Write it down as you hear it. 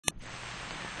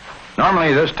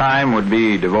Normally, this time would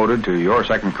be devoted to your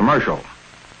second commercial.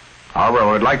 However,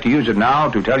 I would like to use it now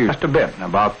to tell you just a bit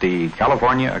about the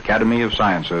California Academy of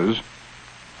Sciences,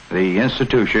 the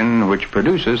institution which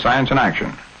produces Science in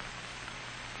Action.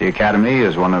 The Academy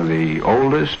is one of the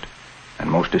oldest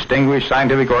and most distinguished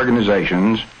scientific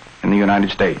organizations in the United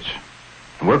States,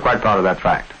 and we're quite proud of that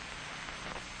fact.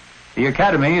 The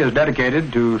Academy is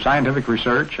dedicated to scientific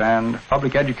research and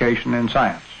public education in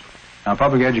science. Now,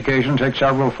 public education takes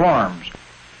several forms.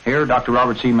 Here, Dr.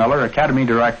 Robert C. Miller, Academy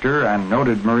Director and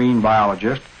noted marine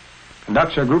biologist,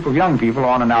 conducts a group of young people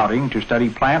on an outing to study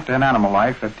plant and animal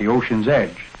life at the ocean's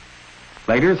edge.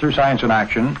 Later, through Science in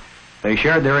Action, they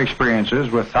shared their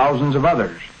experiences with thousands of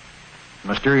others. The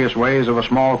mysterious ways of a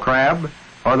small crab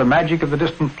or the magic of the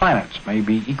distant planets may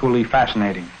be equally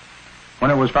fascinating. When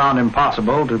it was found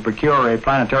impossible to procure a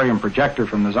planetarium projector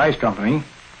from the Zeiss Company,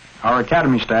 our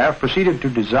Academy staff proceeded to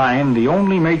design the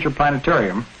only major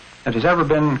planetarium that has ever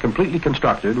been completely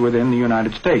constructed within the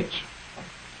United States.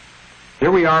 Here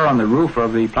we are on the roof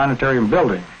of the planetarium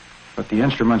building, but the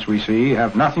instruments we see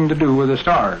have nothing to do with the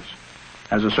stars.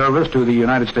 As a service to the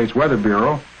United States Weather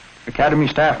Bureau, Academy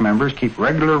staff members keep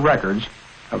regular records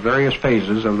of various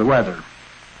phases of the weather.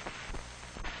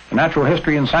 The Natural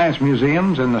History and Science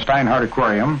Museums in the Steinhardt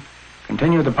Aquarium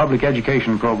continue the public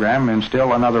education program in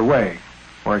still another way.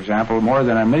 For example, more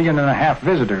than 1.5 million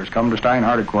visitors come to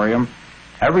Steinhardt Aquarium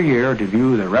every year to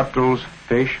view the reptiles,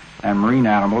 fish, and marine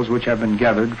animals which have been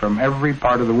gathered from every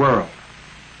part of the world.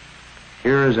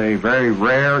 Here is a very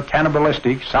rare,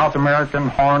 cannibalistic South American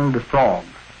horned frog.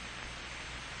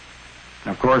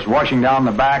 And of course, washing down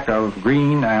the back of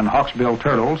green and hawksbill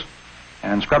turtles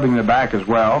and scrubbing the back as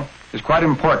well is quite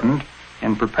important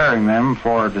in preparing them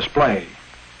for display.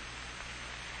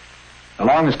 The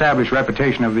long-established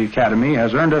reputation of the Academy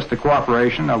has earned us the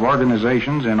cooperation of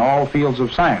organizations in all fields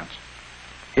of science.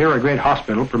 Here, a great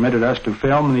hospital permitted us to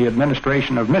film the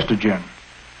administration of Mistogen,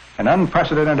 an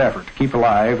unprecedented effort to keep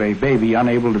alive a baby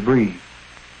unable to breathe.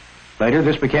 Later,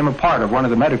 this became a part of one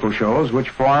of the medical shows which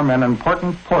form an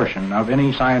important portion of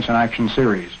any Science in Action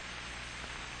series.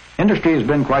 Industry has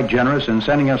been quite generous in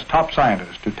sending us top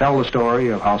scientists to tell the story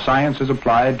of how science is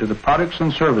applied to the products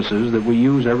and services that we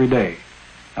use every day.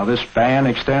 Now, this span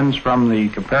extends from the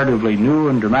comparatively new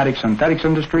and dramatic synthetics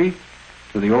industry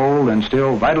to the old and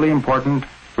still vitally important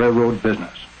railroad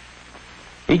business.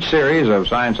 Each series of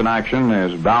Science in Action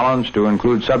is balanced to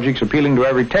include subjects appealing to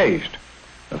every taste.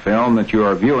 The film that you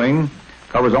are viewing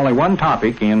covers only one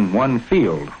topic in one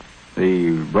field.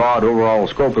 The broad overall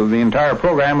scope of the entire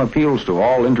program appeals to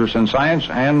all interests in science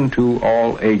and to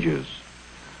all ages.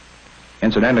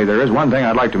 Incidentally, there is one thing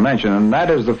I'd like to mention, and that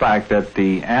is the fact that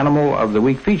the Animal of the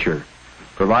Week feature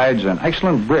provides an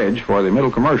excellent bridge for the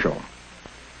middle commercial.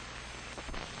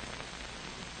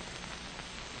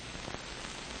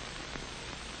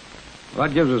 Well,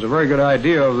 that gives us a very good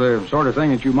idea of the sort of thing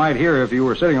that you might hear if you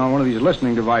were sitting on one of these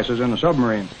listening devices in a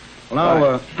submarine.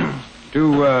 Well, now,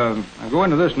 to go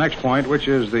into this next point, which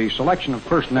is the selection of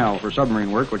personnel for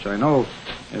submarine work, which I know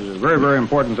is a very, very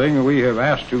important thing that we have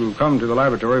asked to come to the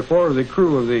laboratory for the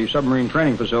crew of the submarine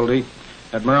training facility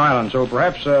at Mare Island. So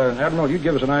perhaps, Admiral, you'd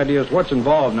give us an idea as to what's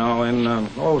involved now in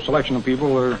selection of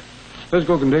people, their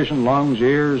physical condition, lungs,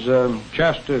 ears,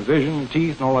 chest, vision,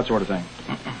 teeth, and all that sort of thing.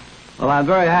 Well, I'm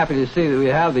very happy to see that we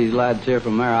have these lads here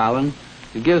from Mare Island.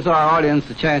 It gives our audience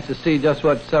a chance to see just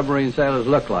what submarine sailors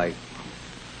look like.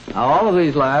 Now, all of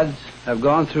these lads have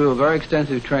gone through a very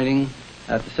extensive training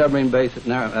at the submarine base at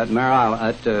Mare Island,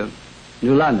 at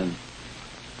New London.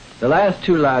 The last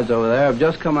two lads over there have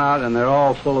just come out, and they're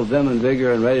all full of vim and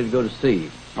vigor and ready to go to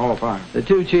sea. Oh, fine. The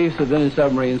two chiefs have been in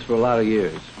submarines for a lot of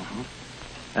years.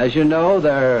 As you know,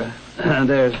 they're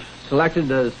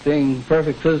selected as being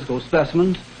perfect physical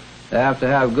specimens. They have to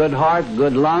have good heart,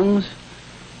 good lungs.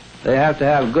 They have to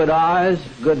have good eyes,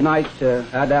 good night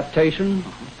adaptation,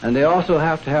 and they also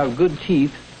have to have good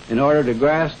teeth in order to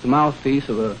grasp the mouthpiece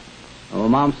of a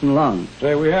Momsen lung.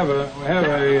 Say, we have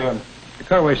a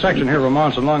cutaway section here of a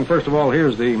Momsen lung. First of all,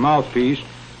 here's the mouthpiece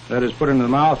that is put into the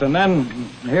mouth, and then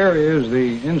here is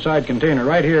the inside container.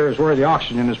 Right here is where the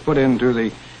oxygen is put into the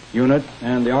unit,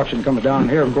 and the oxygen comes down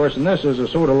here, of course, and this is a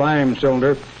soda lime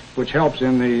cylinder, which helps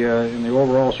in the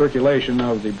overall circulation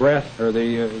of the breath, or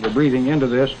the breathing into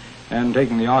this and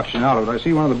taking the oxygen out of it. I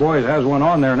see one of the boys has one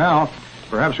on there now.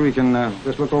 Perhaps we can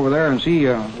just look over there and see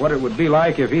what it would be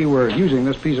like if he were using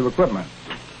this piece of equipment.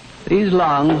 These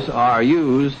lungs are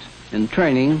used in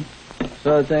training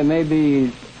so that they may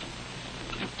be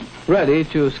ready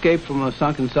to escape from a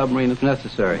sunken submarine if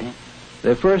necessary.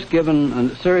 They're first given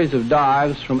a series of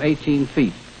dives from 18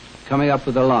 feet, coming up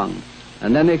with the lung.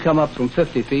 And then they come up from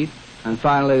 50 feet and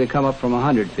finally they come up from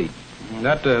 100 feet.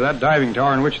 That diving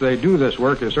tower in which they do this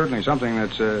work is certainly something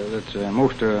that's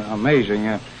most amazing.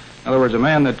 In other words, a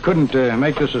man that couldn't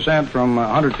make this ascent from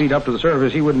 100 feet up to the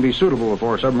surface, he wouldn't be suitable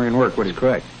for submarine work, would he?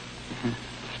 Correct.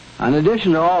 In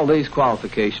addition to all these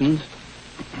qualifications,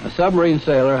 a submarine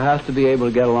sailor has to be able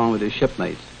to get along with his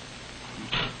shipmates.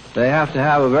 They have to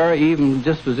have a very even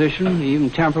disposition, even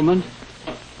temperament.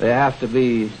 They have to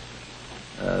be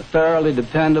thoroughly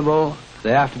dependable.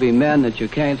 They have to be men that you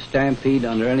can't stampede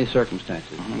under any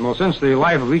circumstances. Well, since the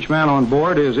life of each man on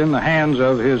board is in the hands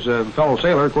of his fellow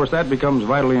sailor, of course, that becomes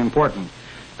vitally important.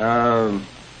 Of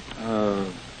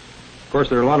course,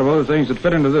 there are a lot of other things that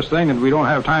fit into this thing that we don't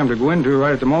have time to go into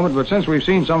right at the moment, but since we've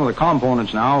seen some of the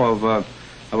components now of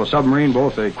a submarine,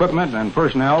 both equipment and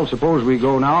personnel, suppose we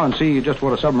go now and see just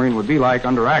what a submarine would be like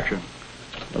under action.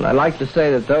 Well, I'd like to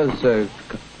say that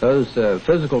those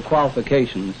physical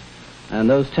qualifications and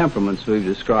those temperaments we've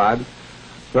described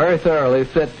very thoroughly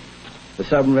fit the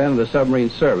submarine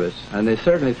service, and they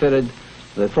certainly fitted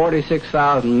the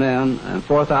 46,000 men and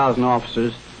 4,000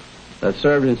 officers that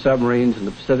served in submarines in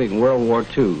the Pacific in World War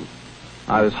II.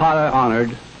 I was highly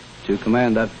honored to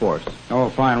command that force. Oh,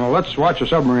 fine. Well, let's watch a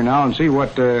submarine now and see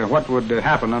what would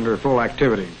happen under full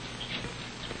activity.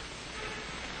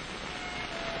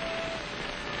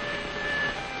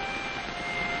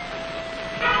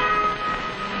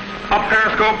 Up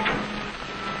periscope.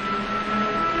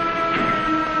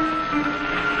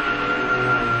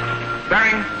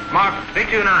 Bearing, mark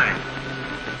 329.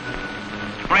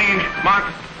 Range, mark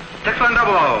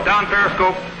 6100. Down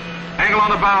periscope. Angle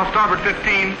on the bow, starboard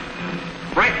 15.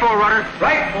 Right full rudder.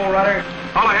 Right full rudder.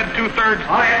 All ahead 2/3.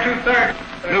 All ahead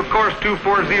 2/3. New course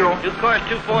 240. New course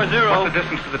 240. What's the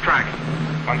distance to the track?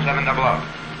 1700.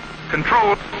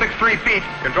 Control 63 feet.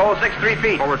 Control 63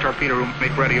 feet. Forward torpedo room,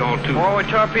 make ready all tubes. Forward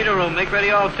torpedo room, make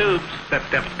ready all tubes. Set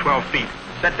depth 12 feet.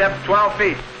 Set depth 12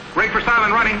 feet. Rig for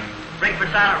silent running. Rig for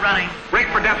silent running. Rig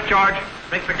for depth charge.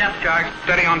 Rig for depth charge.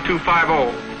 Steady on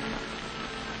 250.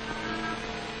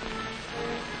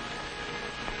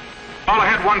 All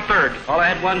ahead 1/3. All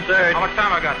ahead 1/3. How much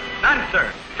time I got? None,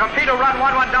 sir. Torpedo run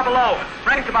 1100.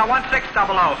 Bring to about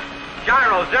 1600.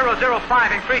 Gyro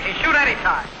 005 increasing. Shoot any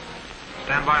time.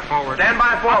 Stand by forward. Stand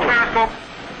by forward. Up periscope.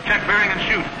 Check bearing and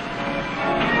shoot.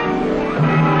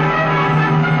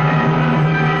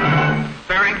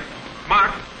 Bearing.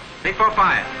 Mark.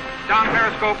 345. Down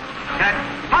periscope. Set.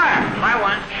 Fire. Fire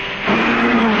one.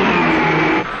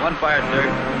 One fired, sir.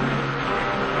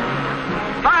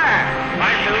 Fire.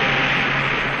 Fire two.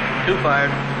 Two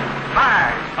fired.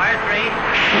 Fire. Fire three.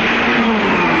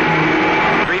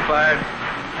 Three fired.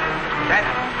 Set.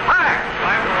 Fire.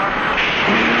 Fire four.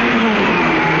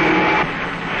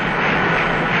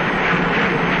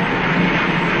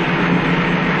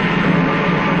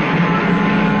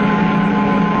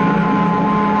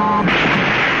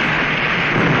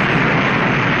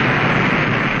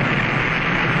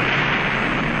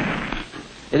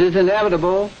 It is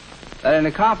inevitable that in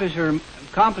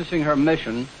accomplishing her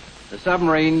mission, the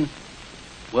submarine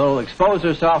will expose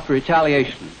herself to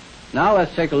retaliation. Now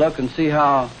let's take a look and see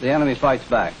how the enemy fights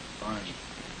back.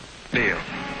 Deal.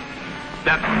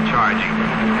 Depth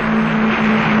charging.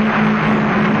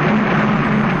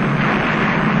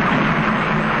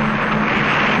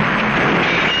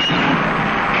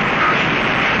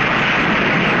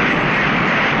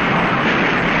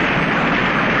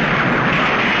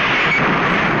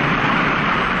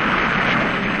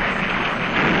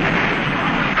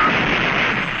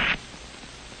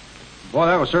 Boy,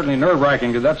 that was certainly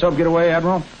nerve-wracking. Did that sub get away,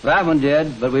 Admiral? That one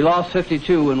did, but we lost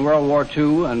 52 in World War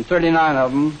II, and 39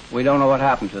 of them, we don't know what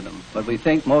happened to them. But we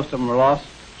think most of them were lost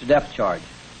to depth charge.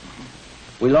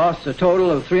 We lost a total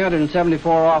of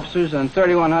 374 officers and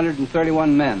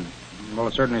 3,131 men. Well,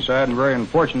 it's certainly sad and very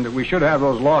unfortunate that we should have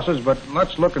those losses, but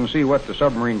let's look and see what the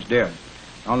submarines did.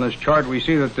 On this chart, we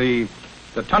see that the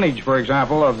tonnage, for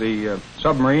example, of the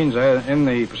submarines in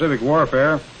the Pacific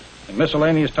warfare, the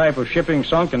miscellaneous type of shipping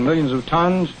sunk in millions of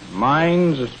tons,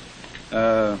 mines,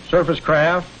 surface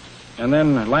craft, and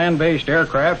then land-based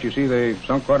aircraft. You see they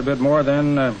sunk quite a bit more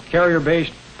than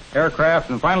carrier-based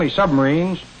aircraft, and finally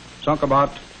submarines sunk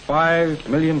about 5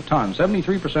 million tons.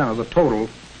 73% of the total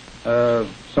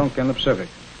sunk in the Pacific.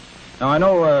 Now, I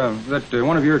know that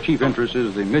one of your chief interests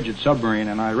is the midget submarine,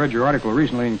 and I read your article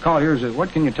recently in Collier's.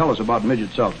 What can you tell us about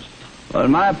midget subs? Well, in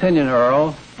my opinion,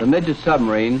 Earl, the midget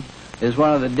submarine is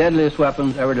one of the deadliest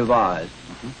weapons ever devised.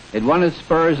 It won its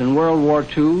spurs in World War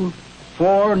II.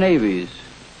 4 navies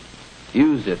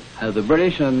used it, the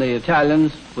British and the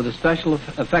Italians, with a special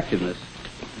effectiveness.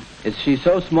 She's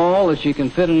so small that she can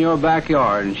fit in your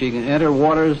backyard, and she can enter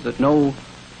waters that no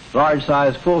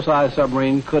large-size, full-size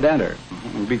submarine could enter.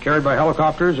 And be carried by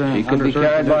helicopters? And She could be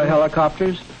carried by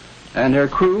helicopters, and her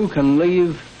crew can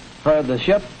leave the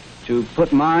ship to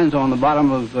put mines on the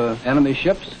bottom of enemy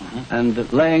ships, and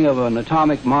the laying of an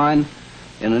atomic mine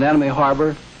in an enemy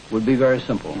harbor would be very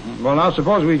simple. Well, now,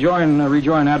 suppose we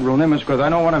rejoin Admiral Nimitz, because I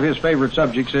know one of his favorite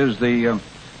subjects is the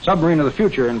submarine of the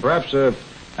future, and perhaps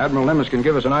Admiral Nimitz can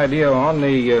give us an idea on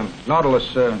the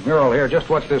Nautilus mural here, just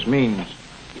what this means.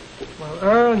 Well,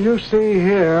 Earl, you see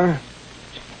here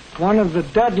one of the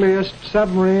deadliest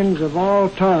submarines of all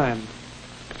time,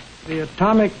 the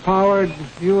atomic-powered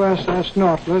USS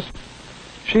Nautilus.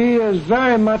 She is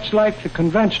very much like the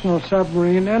conventional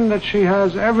submarine in that she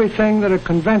has everything that a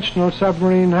conventional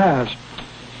submarine has.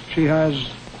 She has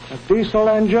a diesel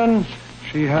engine,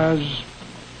 she has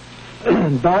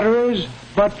batteries,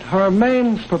 but her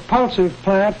main propulsive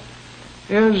plant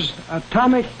is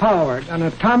atomic-powered, an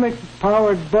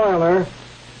atomic-powered boiler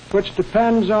which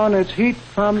depends on its heat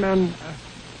from an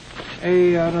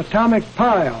atomic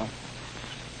pile.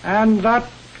 And that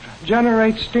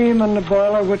generates steam in the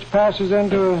boiler, which passes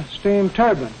into a steam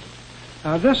turbine.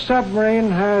 Now, this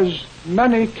submarine has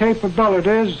many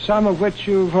capabilities, some of which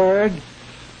you've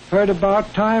heard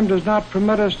about. Time does not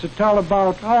permit us to tell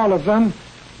about all of them,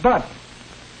 but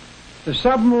the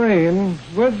submarine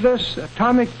with this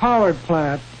atomic powered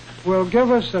plant will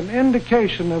give us an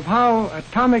indication of how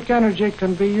atomic energy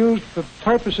can be used for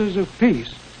purposes of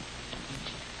peace.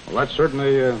 Well, that's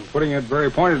certainly putting it very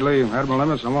pointedly, Admiral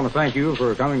Nimitz. I want to thank you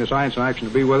for coming to Science in Action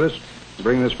to be with us and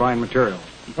bring this fine material.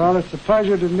 Well, it's a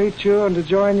pleasure to meet you and to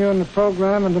join you in the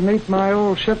program and to meet my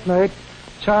old shipmate,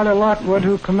 Charlie Lockwood,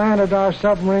 who commanded our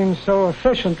submarines so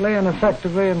efficiently and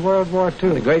effectively in World War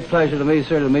II. It's a great pleasure to me,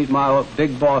 sir, to meet my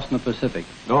big boss in the Pacific.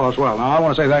 Oh, that's well. Now, I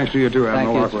want to say thanks to you, too,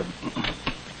 Admiral Lockwood.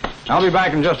 I'll be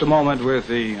back in just a moment with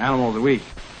the Animal of the Week.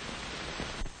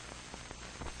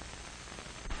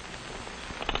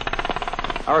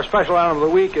 Our special animal of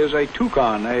the week is a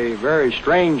toucan, a very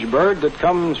strange bird that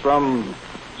comes from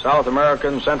South America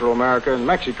and Central America and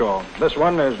Mexico. This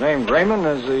one is named Raymond,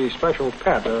 as the special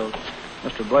pet of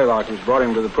Mr. Blaylock, who's brought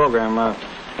him to the program.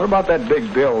 What about that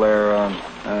big bill there,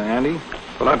 Andy?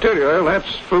 Well, I'll tell you, Earl,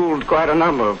 that's fooled quite a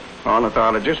number of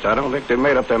ornithologists. I don't think they've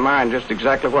made up their mind just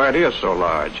exactly why it is so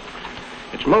large.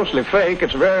 It's mostly fake.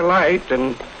 It's very light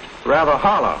and rather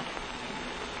hollow.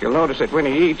 You'll notice that when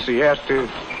he eats, he has to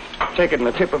take it in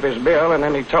the tip of his bill, and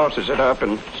then he tosses it up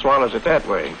and swallows it that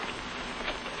way.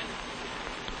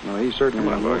 No, he's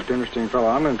certainly a most interesting fellow.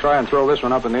 I'm going to try and throw this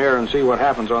one up in the air and see what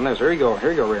happens on this. Here you go,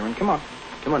 Raymond. Come on,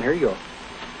 here you go.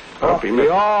 Oh, he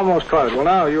almost caught it. Well,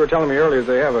 now, you were telling me earlier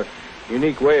they have a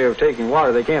unique way of taking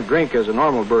water. They can't drink as a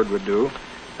normal bird would do.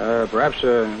 Perhaps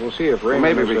we'll see if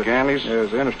Raymond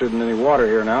is interested in any water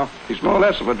here now. He's more or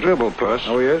less of a dribble puss.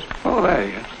 Oh, he is? Oh, there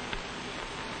he is.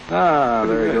 Ah,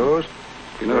 there he goes.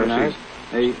 You notice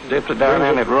he dips it down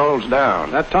and it rolls down.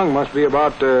 That tongue must be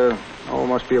about 4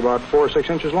 or 6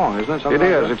 inches long, isn't it? It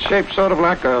is. It's shaped sort of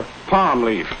like a palm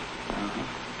leaf.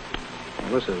 Well,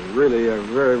 this is really a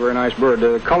very, very nice bird.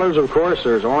 The colors, of course,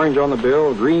 there's orange on the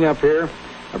bill, green up here,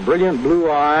 a brilliant blue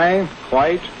eye,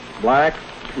 white, black.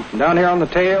 And down here on the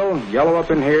tail, yellow up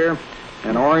in here,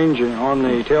 and orange on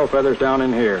the tail feathers down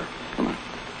in here.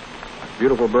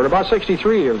 Beautiful bird. About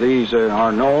 63 of these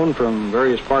are known from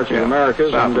various parts of the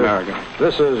Americas. South America.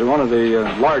 This is one of the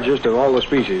largest of all the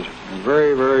species. A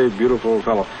very, very beautiful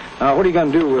fellow. Now, what are you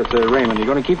going to do with Raymond? Are you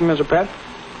going to keep him as a pet?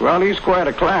 Well, he's quite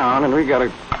a clown, and we got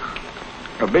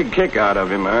a big kick out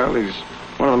of him, Earl. He's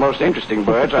one of the most interesting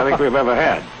birds I think we've ever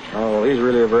had. Oh, well, he's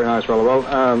really a very nice fellow. Well,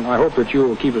 I hope that you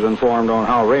will keep us informed on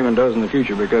how Raymond does in the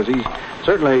future, because he's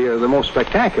certainly the most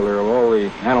spectacular of all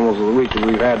the animals of the week that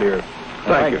we've had here.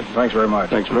 Thank you. Thanks very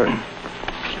much. Thanks very much.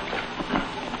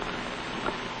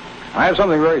 I have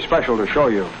something very special to show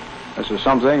you. This is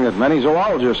something that many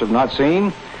zoologists have not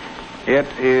seen. It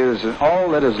is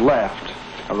all that is left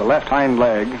of the left hind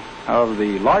leg of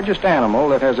the largest animal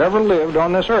that has ever lived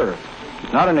on this earth.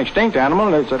 It's not an extinct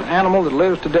animal, it's an animal that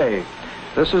lives today.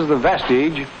 This is the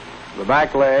vestige, the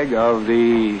back leg of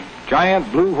the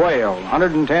giant blue whale,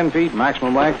 110 feet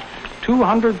maximum length,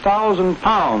 200,000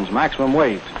 pounds maximum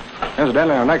weight.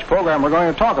 Incidentally, in our next program, we're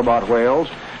going to talk about whales.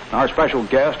 Our special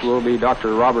guest will be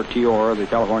Dr. Robert T. Orr of the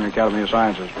California Academy of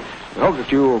Sciences. We hope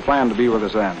that you will plan to be with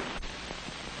us then.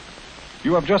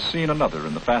 You have just seen another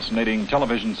in the fascinating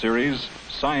television series,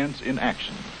 Science in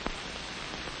Action.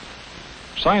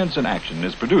 Science in Action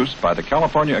is produced by the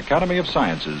California Academy of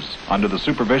Sciences under the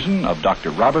supervision of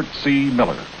Dr. Robert C.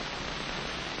 Miller.